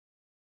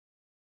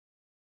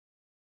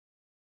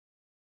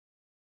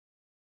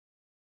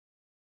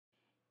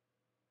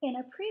In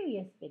a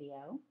previous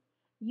video,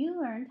 you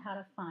learned how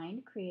to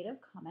find Creative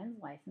Commons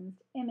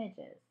licensed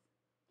images.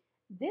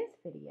 This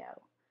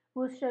video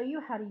will show you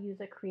how to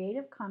use a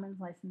Creative Commons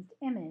licensed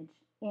image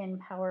in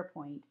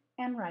PowerPoint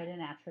and write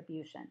an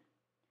attribution.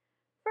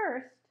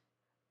 First,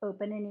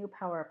 open a new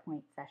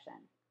PowerPoint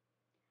session.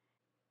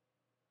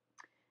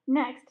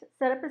 Next,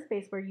 set up a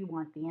space where you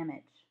want the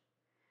image.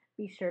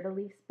 Be sure to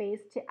leave space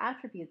to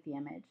attribute the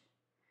image.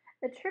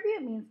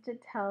 Attribute means to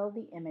tell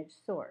the image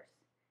source.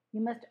 You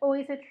must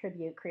always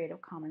attribute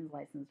Creative Commons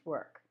licensed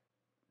work.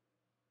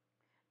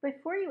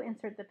 Before you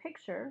insert the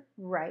picture,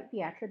 write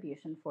the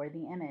attribution for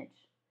the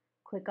image.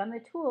 Click on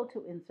the tool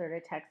to insert a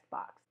text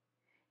box.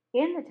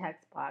 In the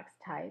text box,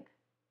 type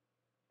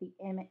the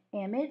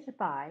image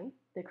by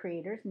the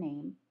creator's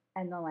name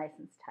and the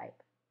license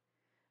type.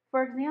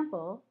 For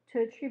example,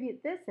 to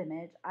attribute this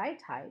image, I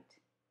typed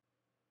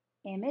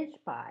image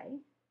by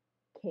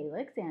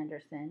Calix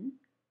Anderson,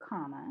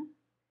 comma,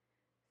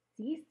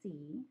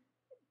 CC-BY-SA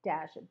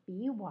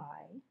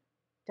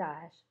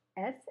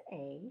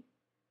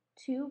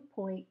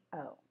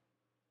 2.0.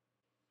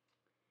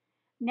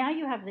 Now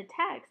you have the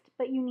text,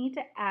 but you need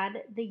to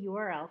add the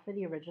URL for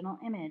the original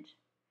image.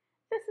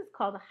 This is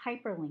called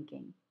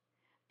hyperlinking.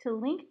 To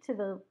link to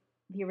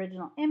the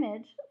original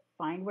image,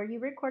 find where you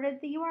recorded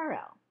the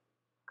URL.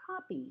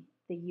 Copy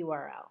the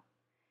URL.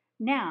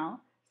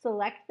 Now,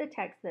 select the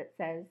text that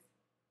says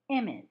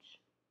image.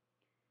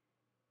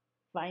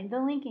 Find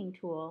the linking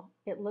tool,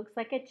 it looks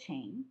like a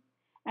chain,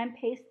 and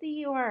paste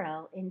the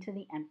URL into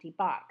the empty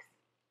box.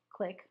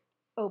 Click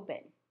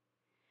Open.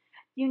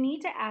 You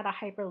need to add a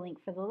hyperlink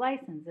for the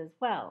license as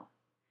well.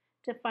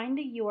 To find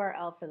a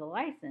URL for the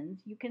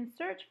license, you can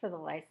search for the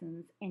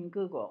license in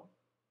Google.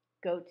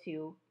 Go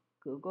to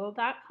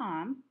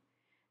google.com,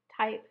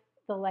 type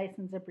the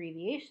license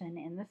abbreviation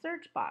in the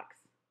search box.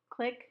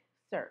 Click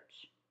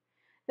Search.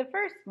 The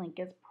first link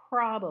is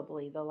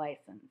probably the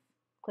license.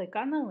 Click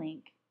on the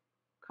link,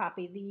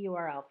 copy the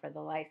URL for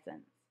the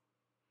license.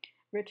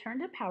 Return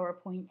to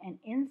PowerPoint and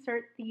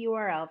insert the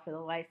URL for the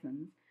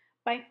license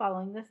by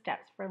following the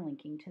steps for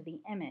linking to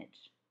the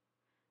image.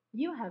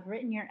 You have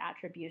written your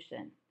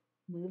attribution.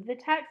 Move the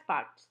text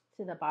box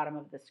to the bottom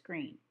of the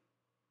screen.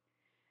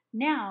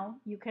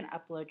 Now you can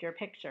upload your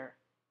picture.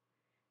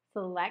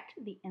 Select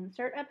the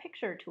Insert a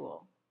Picture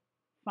tool.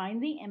 Find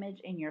the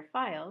image in your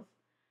files.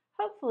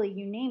 Hopefully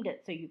you named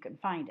it so you can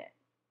find it.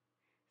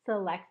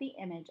 Select the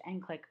image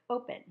and click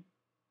Open.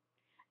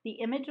 The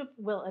image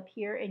will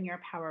appear in your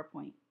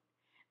PowerPoint.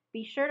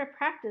 Be sure to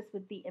practice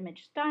with the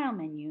Image Style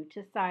menu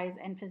to size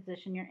and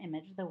position your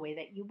image the way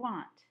that you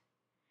want.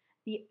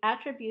 The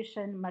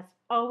attribution must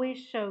always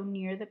show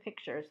near the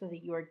picture so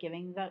that you are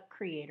giving the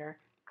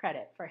creator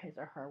credit for his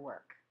or her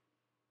work.